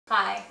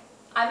Hi,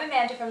 I'm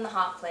Amanda from the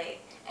Hot Plate,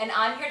 and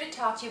I'm here to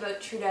talk to you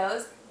about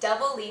Trudeau's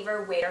Double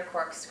Lever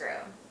Corkscrew.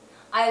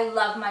 I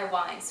love my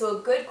wine, so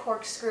a good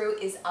corkscrew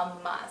is a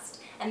must,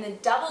 and the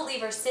double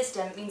lever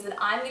system means that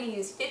I'm going to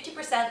use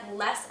 50%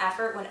 less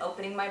effort when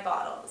opening my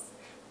bottles.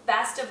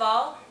 Best of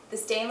all, the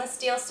stainless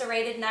steel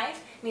serrated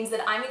knife means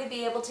that I'm going to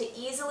be able to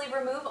easily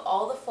remove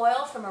all the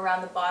foil from around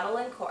the bottle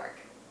and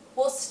cork.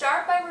 We'll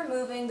start by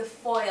removing the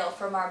foil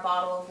from our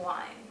bottle of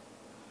wine.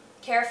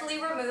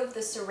 Carefully remove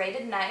the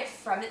serrated knife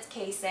from its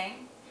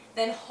casing,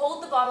 then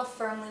hold the bottle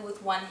firmly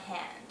with one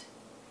hand.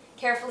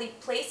 Carefully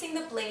placing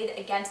the blade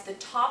against the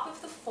top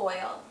of the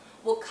foil,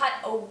 we'll cut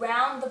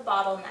around the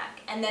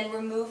bottleneck and then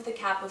remove the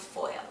cap of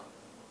foil.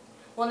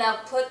 We'll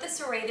now put the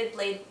serrated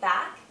blade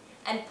back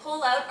and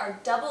pull out our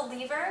double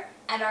lever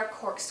and our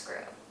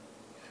corkscrew.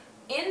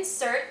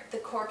 Insert the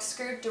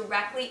corkscrew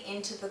directly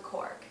into the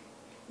cork.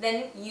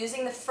 Then,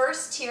 using the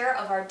first tier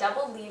of our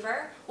double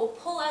lever, we'll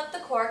pull out the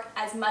cork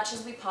as much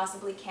as we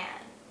possibly can.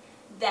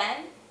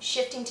 Then,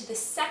 shifting to the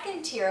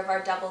second tier of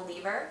our double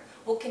lever,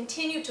 we'll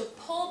continue to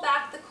pull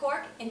back the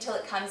cork until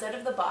it comes out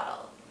of the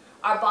bottle.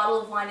 Our bottle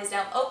of wine is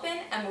now open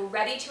and we're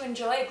ready to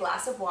enjoy a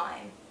glass of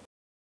wine.